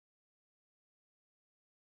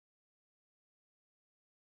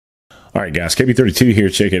All right, guys, KB32 here.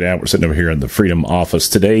 Check it out. We're sitting over here in the Freedom Office.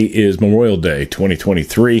 Today is Memorial Day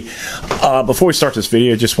 2023. Before we start this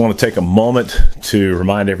video, I just want to take a moment to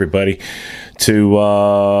remind everybody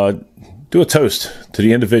to do a toast to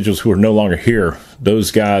the individuals who are no longer here,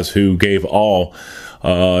 those guys who gave all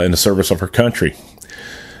in the service of our country.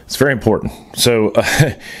 It's very important. So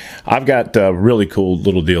I've got a really cool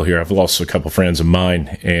little deal here. I've lost a couple friends of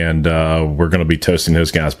mine, and we're going to be toasting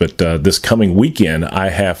those guys. But this coming weekend, I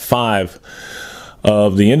have 5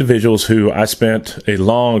 of the individuals who I spent a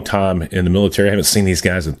long time in the military. I haven't seen these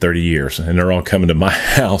guys in 30 years, and they're all coming to my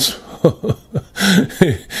house.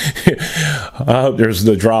 There's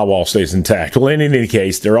the drywall stays intact. Well, in any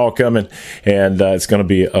case, they're all coming, and it's going to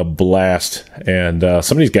be a blast. And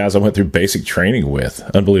some of these guys I went through basic training with.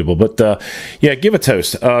 Unbelievable. But yeah, give a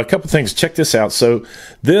toast. A couple things. Check this out. So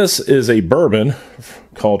this is a bourbon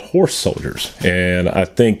called Horse Soldiers, and I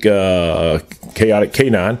think Chaotic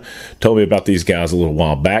K9 told me about these guys a little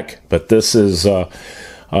while back. But this is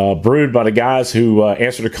brewed by the guys who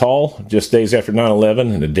answered a call just days after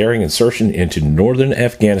 9/11 and a daring insertion into northern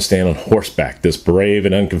Afghanistan on horseback. This brave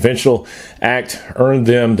and unconventional act earned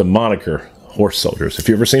them the moniker Horse Soldiers. If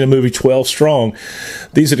you've ever seen a movie 12 Strong,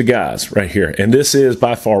 these are the guys right here. And this is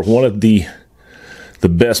by far one of the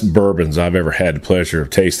best bourbons I've ever had the pleasure of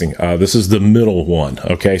tasting. This is the middle one.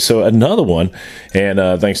 Okay, so another one, and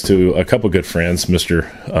thanks to a couple good friends, Mr.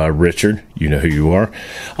 Richard, you know who you are.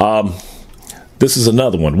 This is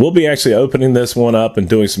another one. We'll be actually opening this one up and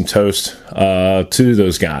doing some toast to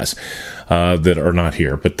those guys that are not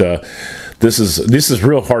here. But this is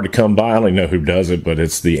real hard to come by. I don't even know who does it, but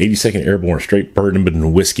it's the 82nd Airborne Straight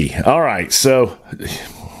Bourbon Whiskey. All right, so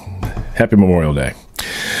happy Memorial Day.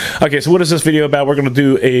 Okay, so what is this video about? We're going to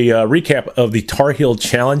do a recap of the Tarheel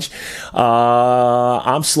Challenge.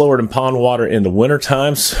 I'm slower than pond water in the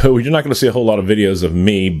wintertime, so you're not going to see a whole lot of videos of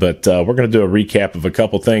me, but we're going to do a recap of a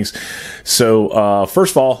couple things. So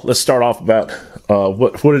first of all, let's start off about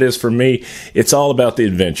what it is for me. It's all about the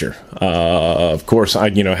adventure. Of course, I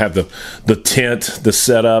have the tent, the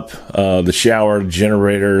setup, the shower,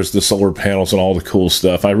 generators, the solar panels, and all the cool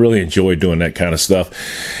stuff. I really enjoy doing that kind of stuff,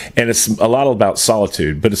 and it's a lot about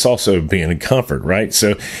solitude, but it's also being in comfort, right?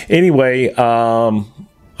 So anyway, I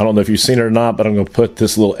don't know if you've seen it or not, but I'm going to put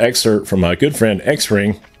this little excerpt from my good friend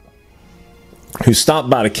X-Ring, who stopped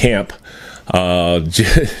by the camp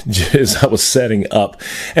as I was setting up,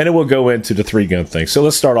 and it will go into the 3-gun thing. So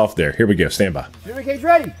let's start off there. Here we go. Stand by. Shooting cage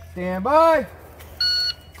ready. Stand by.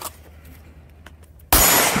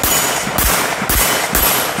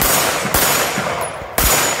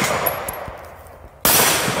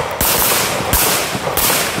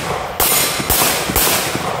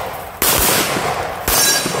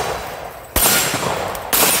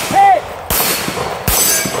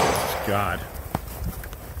 God.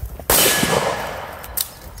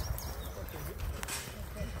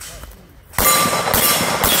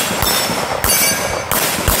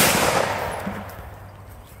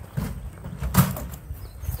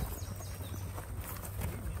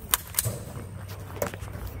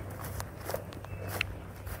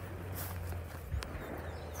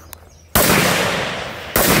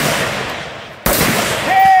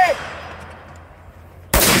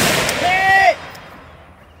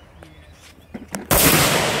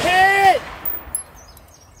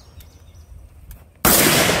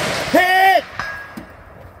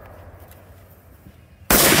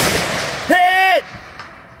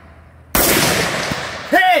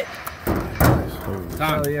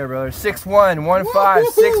 Oh yeah, brother. 6-1, 1-5,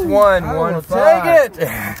 6-1, 1-5. Take it.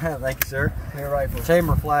 Thank you, sir. Your rifle.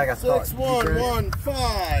 Chamber flag. I thought. 6-1,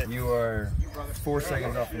 1-5. You are 4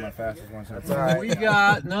 seconds off of my fastest one. That's all right. We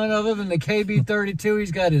got none other than the KB32.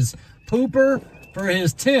 He's got his pooper for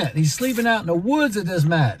his tent. He's sleeping out in the woods at this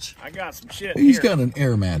match. I got some shit. He's here. got an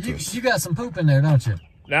air mattress. You got some poop in there, don't you?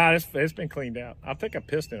 Nah, it's been cleaned out. I think I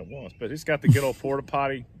pissed in it once, but it's got the good old porta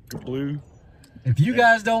potty blue. If you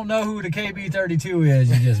guys don't know who the KB32 is,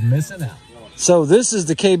 you're just missing out. So this is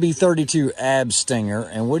the KB32 ab stinger,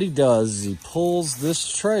 and what he does is he pulls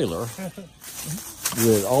this trailer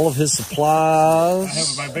with all of his supplies.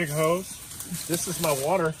 I have my big hose. This is my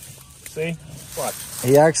water. See? What?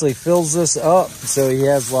 He actually fills this up, so he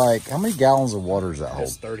has like, how many gallons of water is that hold?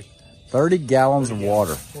 30. 30 gallons of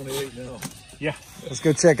water. 28 now. Yeah. Let's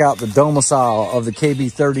go check out the domicile of the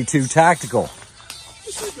KB32 Tactical.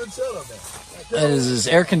 It's a good setup, man. That is his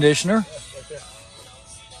air conditioner.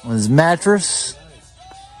 With his mattress.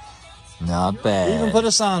 Not bad. Even put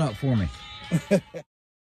a sign up for me.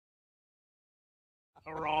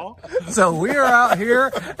 Raw. So we are out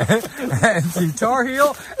here at the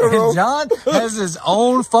Tarheel, and John has his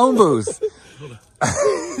own phone booth.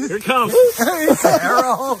 Here it comes.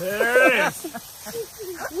 Arrow. There it is.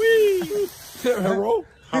 Whee! Roll.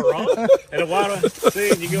 And a water.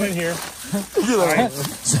 See, you go in here. All right.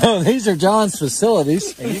 So these are John's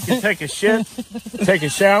facilities. And you can take a shit, take a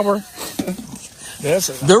shower. Yes.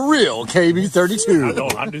 The real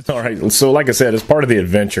KB32. I do. All right. So, like I said, it's part of the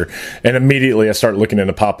adventure. And immediately I start looking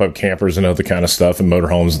into pop-up campers and other kind of stuff and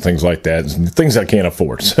motorhomes and things like that. Things I can't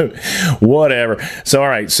afford. So, whatever. So, all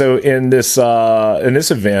right. So, in this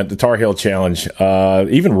event, the Tarheel Challenge,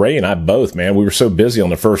 even Ray and I both, man, we were so busy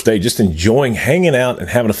on the first day, just enjoying hanging out and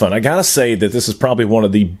having fun. I got to say that this is probably one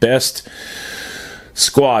of the best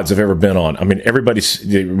squads I've ever been on. I mean,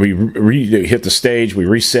 we hit the stage, we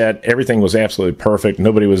reset, everything was absolutely perfect.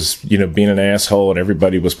 Nobody was, being an asshole, and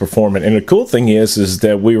everybody was performing. And the cool thing is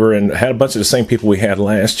that we had a bunch of the same people we had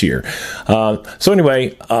last year. So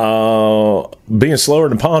anyway, being slower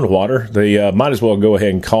than pond water, they might as well go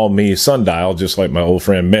ahead and call me Sundial, just like my old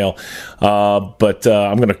friend Mel. But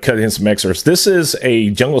I'm going to cut in some excerpts. This is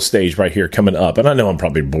a jungle stage right here coming up, and I know I'm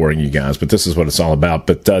probably boring you guys, but this is what it's all about.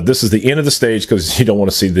 But this is the end of the stage, because you don't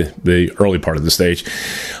want to see the early part of the stage.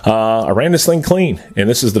 I ran this thing clean, and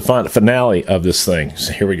this is the finale of this thing.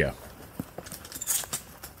 So here we go.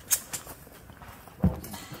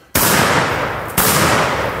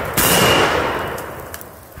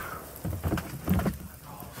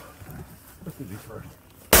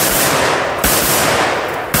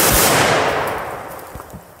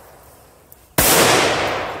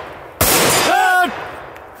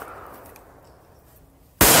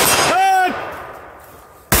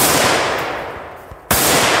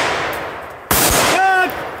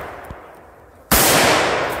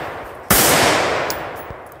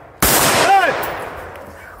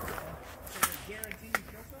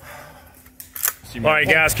 All right,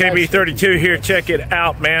 guys, KB32 here. Check it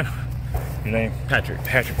out, man. Your name? Patrick.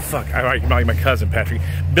 Patrick, fuck. All right, my cousin, Patrick.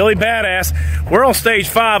 Billy Badass. We're on stage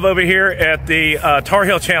 5 over here at the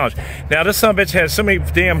Tarheel Challenge. Now, this son of a bitch has so many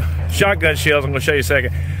damn shotgun shells. I'm going to show you a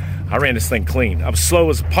second. I ran this thing clean. I'm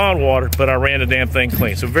slow as pond water, but I ran the damn thing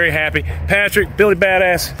clean. So very happy. Patrick, Billy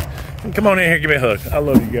Badass, come on in here, give me a hug. I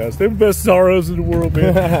love you guys. They're the best Zorros in the world,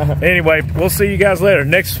 man. Anyway, we'll see you guys later.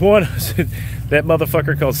 Next one, that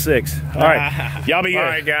motherfucker called 6. All right, y'all be good. All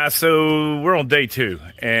right, guys, so we're on day 2,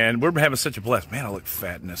 and we're having such a blast. Man, I look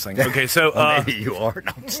fat in this thing. Okay, so well, maybe you are.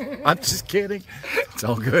 No, I'm just kidding. It's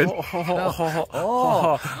all good.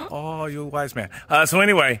 Oh, you're a wise man. So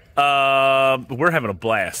anyway, we're having a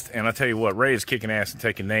blast, and I tell you what, Ray is kicking ass and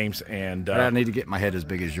taking names, and I need to get my head as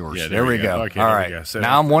big as yours. Yeah, there we go. Okay, all right, so,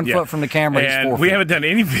 now I'm 1 foot from the camera. And we haven't done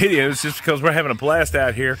any videos just because we're having a blast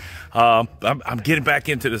out here. I'm getting back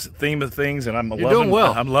into this theme of things, and I'm doing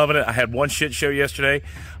well. I'm loving it. I had one shit show yesterday,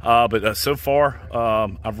 but so far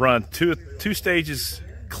I've run two stages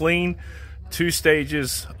clean, 2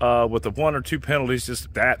 stages with the 1 or 2 penalties.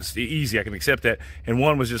 Just that's easy. I can accept that. And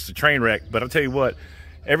 1 was just a train wreck. But I'll tell you what,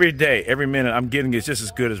 every day, every minute, I'm getting is just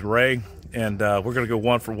as good as Ray. And we're going to go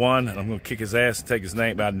 1 for 1, and I'm going to kick his ass and take his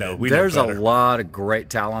name. I know there's a lot of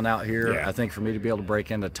great talent out here. Yeah. I think for me to be able to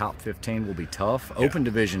break into top 15 will be tough. Yeah. Open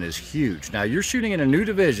division is huge. Now you're shooting in a new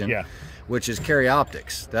division. Yeah. Which is carry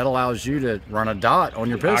optics. That allows you to run a dot on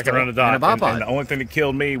your pistol. I can run a dot. And a bipod. And the only thing that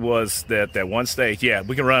killed me was that one stage. Yeah,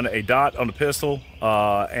 we can run a dot on the pistol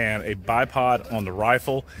and a bipod on the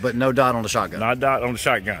rifle. But no dot on the shotgun. Not dot on the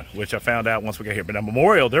shotgun, which I found out once we got here. But at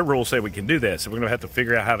Memorial, their rules say we can do that. So we're going to have to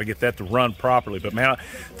figure out how to get that to run properly. But, man,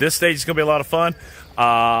 this stage is going to be a lot of fun.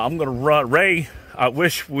 I'm going to run. Ray, I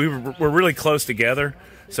wish we're really close together.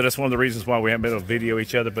 So that's one of the reasons why we haven't been able to video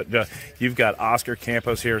each other. But you've got Oscar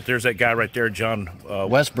Campos here. There's that guy right there, John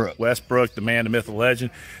Westbrook. Westbrook, the man, the myth, the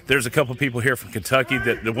legend. There's a couple people here from Kentucky.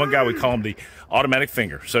 The one guy, we call him the automatic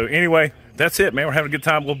finger. So anyway, that's it, man. We're having a good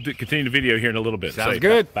time. We'll continue the video here in a little bit. Sounds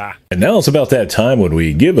good. Bye. And now it's about that time when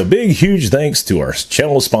we give a big, huge thanks to our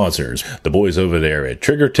channel sponsors, the boys over there at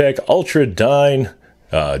Trigger Tech, Ultra Dyne,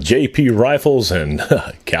 JP Rifles, and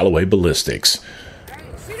Callaway Ballistics.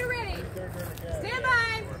 Shooter ready. Stand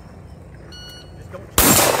by.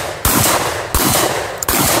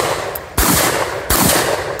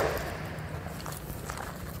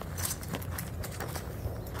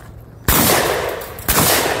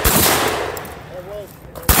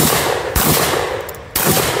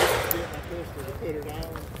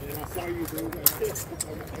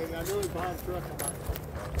 And I knew he behind the truck. I'm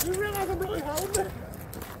like, you realize I'm really holding it?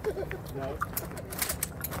 No.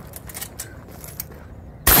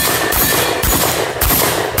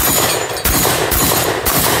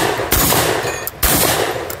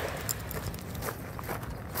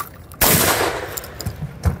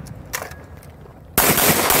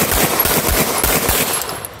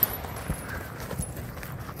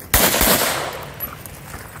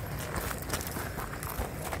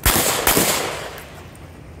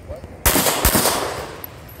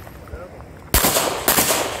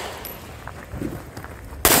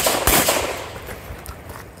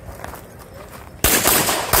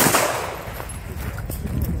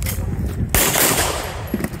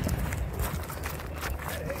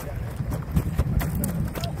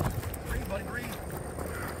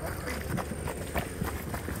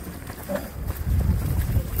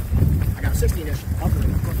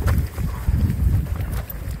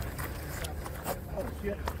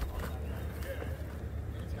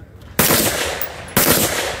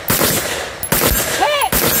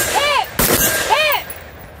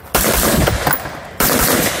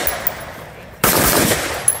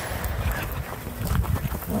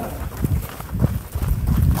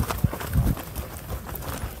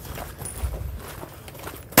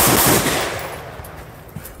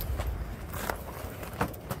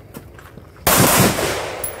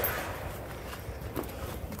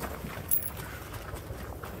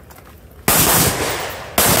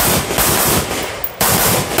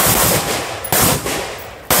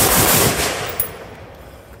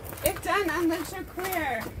 Show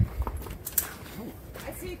clear.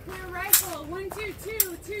 I see clear rifle.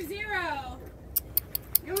 12220.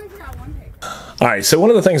 You only forgot one paper. All right, so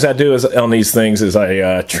one of the things I do is on these things is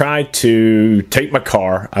I try to take my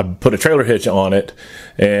car, I put a trailer hitch on it,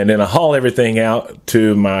 and then I haul everything out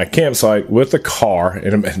to my campsite with the car.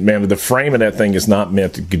 And man, the frame of that thing is not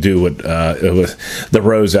meant to do what it was. The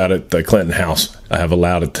rows out at the Clinton house, I have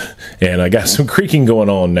allowed it, and I got some creaking going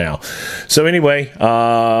on now. So anyway,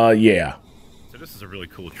 yeah. So this is a really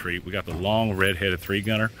cool treat. We got the long red-headed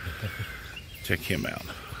 3-gunner. Check him out.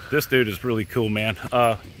 This dude is really cool, man.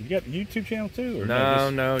 You got a YouTube channel too? Or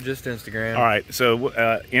no, just Instagram. All right, so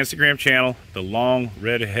Instagram channel, the long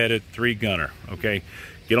red-headed 3-gunner. Okay,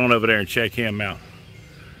 get on over there and check him out.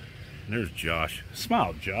 And there's Josh.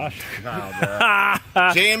 Smile, Josh. Smile,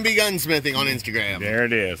 JMB Gunsmithing on Instagram. There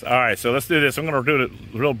it is. All right, so let's do this. I'm going to do it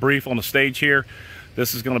real brief on the stage here.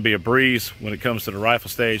 This is going to be a breeze when it comes to the rifle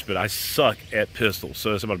stage, but I suck at pistols,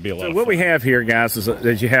 so it's about to be a lot of fun. What we have here, guys,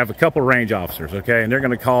 is you have a couple range officers, okay, and they're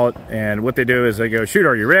going to call it, and what they do is they go, shoot,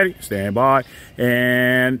 are you ready? Stand by,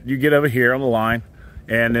 and you get over here on the line,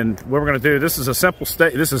 and then what we're going to do, this is a simple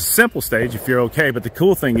stage. This is a simple stage if you're okay, but the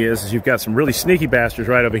cool thing is you've got some really sneaky bastards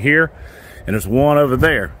right over here, and there's one over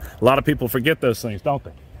there. A lot of people forget those things, don't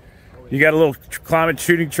they? You got a little climate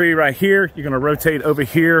shooting tree right here. You're going to rotate over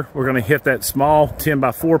here. We're going to hit that small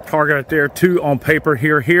 10x4 target right there. 2 on paper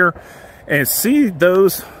here. And see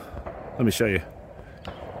those, let me show you.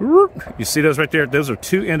 You see those right there? Those are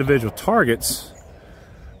 2 individual targets.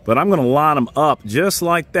 But I'm going to line them up just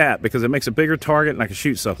like that because it makes a bigger target and I can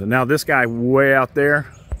shoot something. Now this guy way out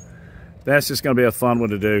there, that's just going to be a fun one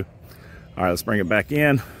to do. All right, let's bring it back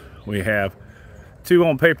in. We have 2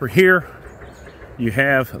 on paper here. You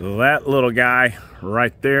have that little guy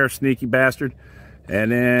right there, sneaky bastard.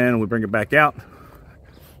 And then we bring it back out.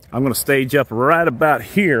 I'm going to stage up right about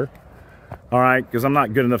here. All right, because I'm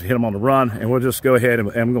not good enough to hit him on the run. And we'll just go ahead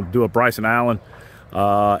and I'm going to do a Bryson Allen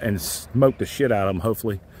and smoke the shit out of him,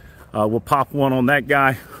 hopefully. We'll pop one on that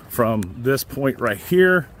guy from this point right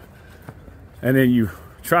here. And then you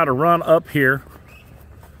try to run up here.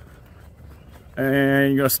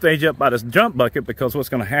 And you're going to stage up by this jump bucket because what's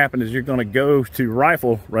going to happen is you're going to go to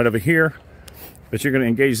rifle right over here, but you're going to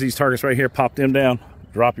engage these targets right here, pop them down,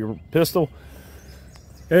 drop your pistol,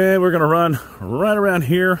 and we're going to run right around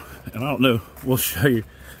here. And I don't know, we'll show you.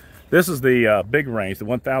 This is the big range, the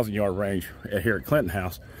 1,000-yard range here at Clinton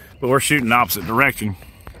House, but we're shooting the opposite direction.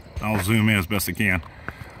 I'll zoom in as best I can.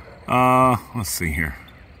 Let's see here.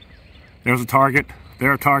 There's a target,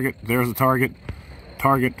 there's a target, there's a target,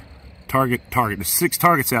 target. There's 6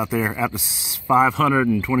 targets out there at the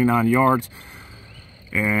 529 yards.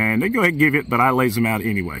 And they go ahead and give it, but I lays them out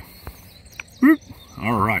anyway. Whoop.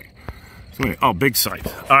 All right. So anyway, oh, big sight.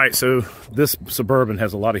 All right, so this Suburban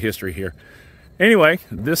has a lot of history here. Anyway,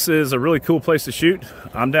 this is a really cool place to shoot.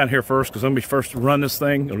 I'm down here first because I'm going to be first to run this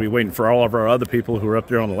thing. I'll be waiting for all of our other people who are up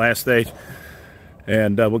there on the last stage.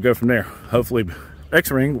 And we'll go from there. Hopefully,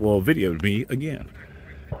 X-Ring will video me again.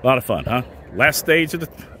 A lot of fun, huh? Last stage of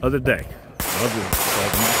the day.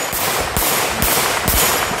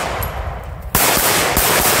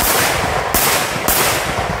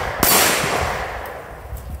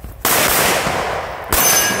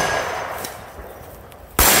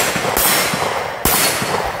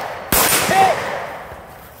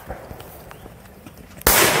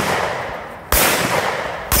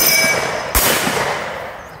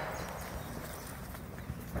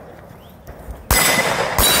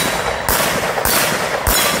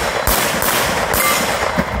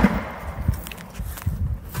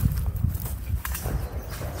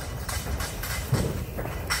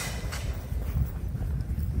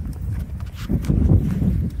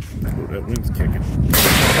 That wind's kicking.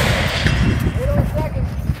 Wait on a second.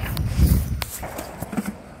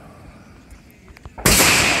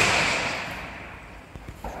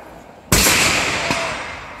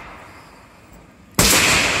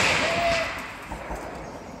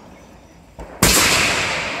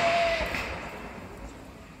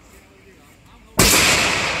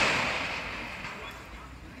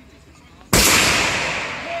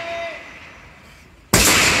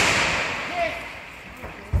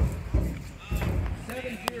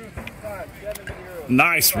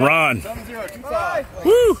 Nice run. 7025.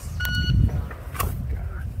 Woo!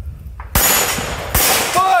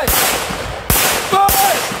 Five.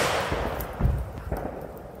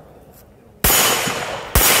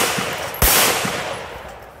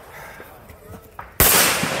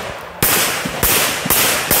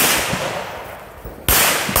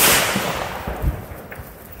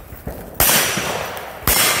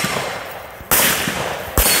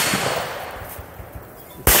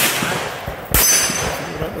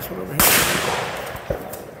 This one over here.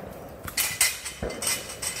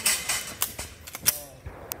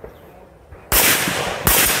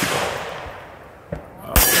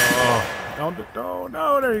 Oh,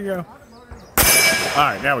 no, there you go. All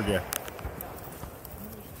right, now we're good.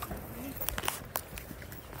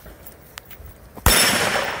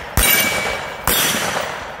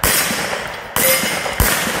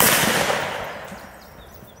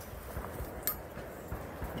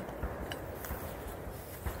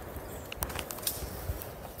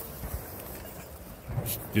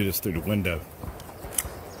 Do this through the window.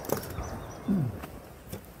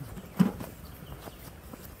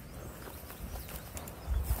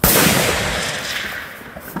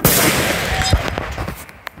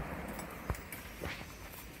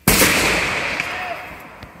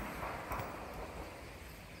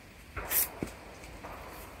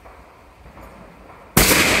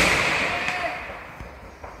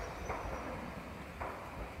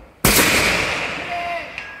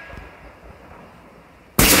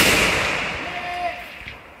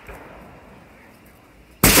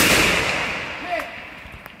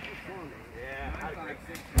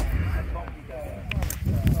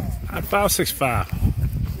 At 565.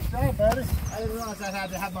 Hey, buddy. I didn't realize I had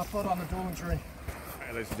to have my foot on the dueling tree. All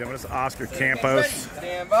right, ladies and gentlemen, this is Oscar Campos.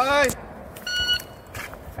 Stand by.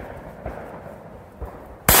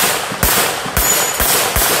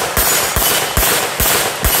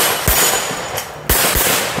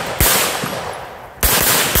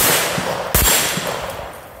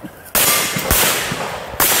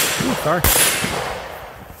 Ooh, sorry.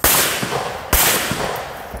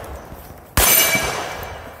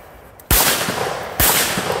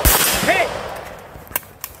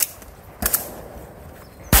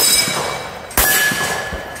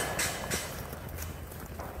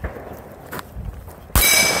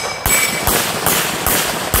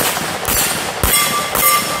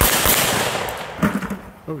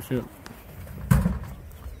 Oh, shit.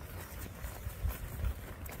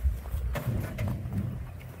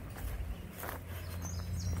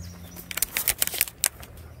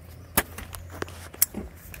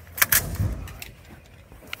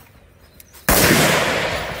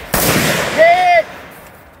 Hit!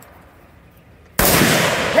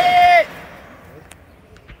 Hit!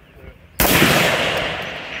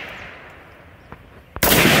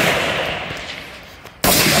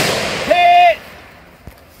 Hit!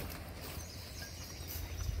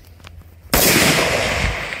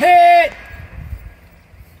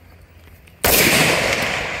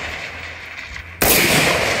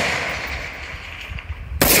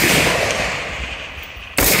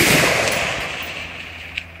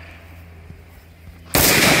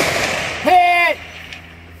 Hit!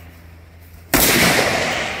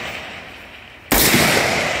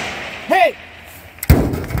 Hit!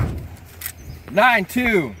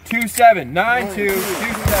 9227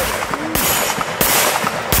 9227.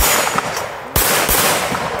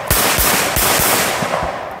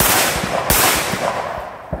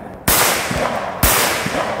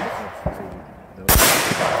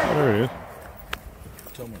 There it is.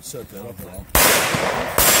 Someone set that up wrong.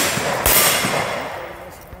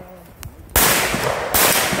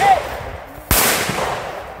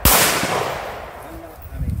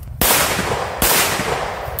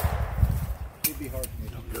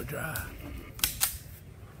 Go dry.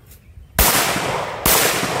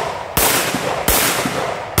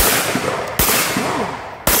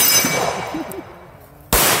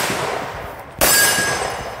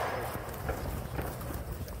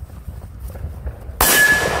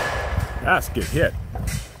 That's a good hit.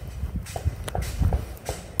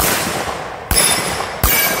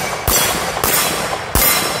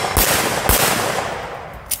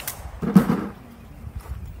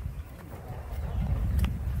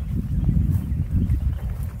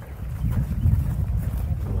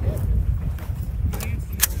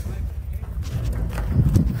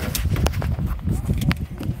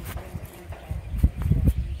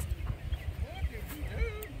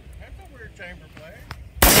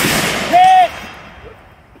 Hit!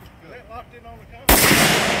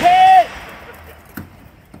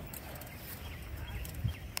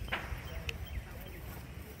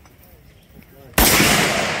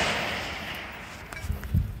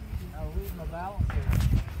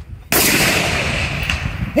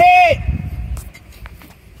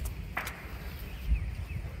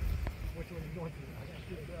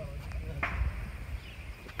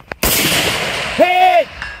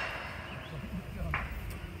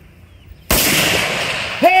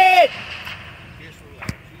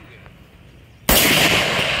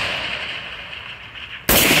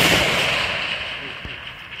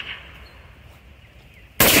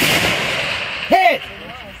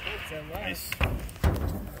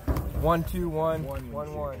 1 2 1 1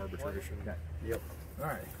 1. Arbitration. Yep. All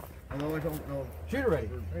right. Shooter ready.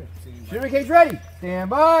 Shooter cage ready. Stand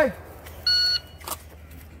by.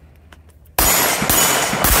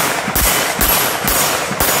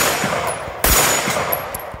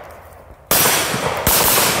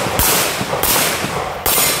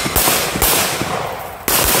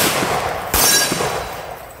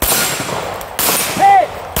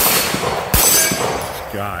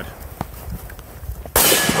 God.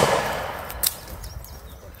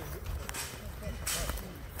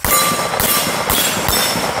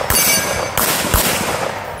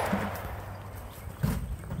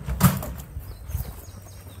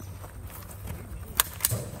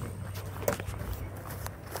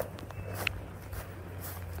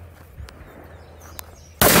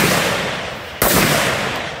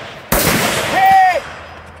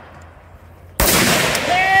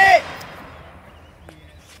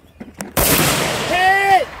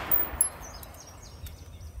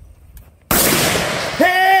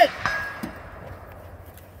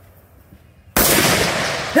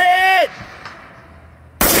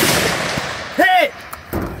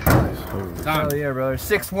 Oh yeah, brother.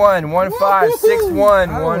 6-1, 1-5,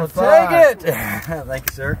 6-1, 1-5. Take it. Thank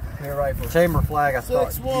you, sir. Clear rifle. Chamber flag. I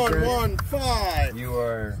thought. 6-1, 1-5. You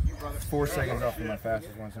are 4 seconds off of my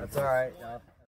fastest one. That's all right.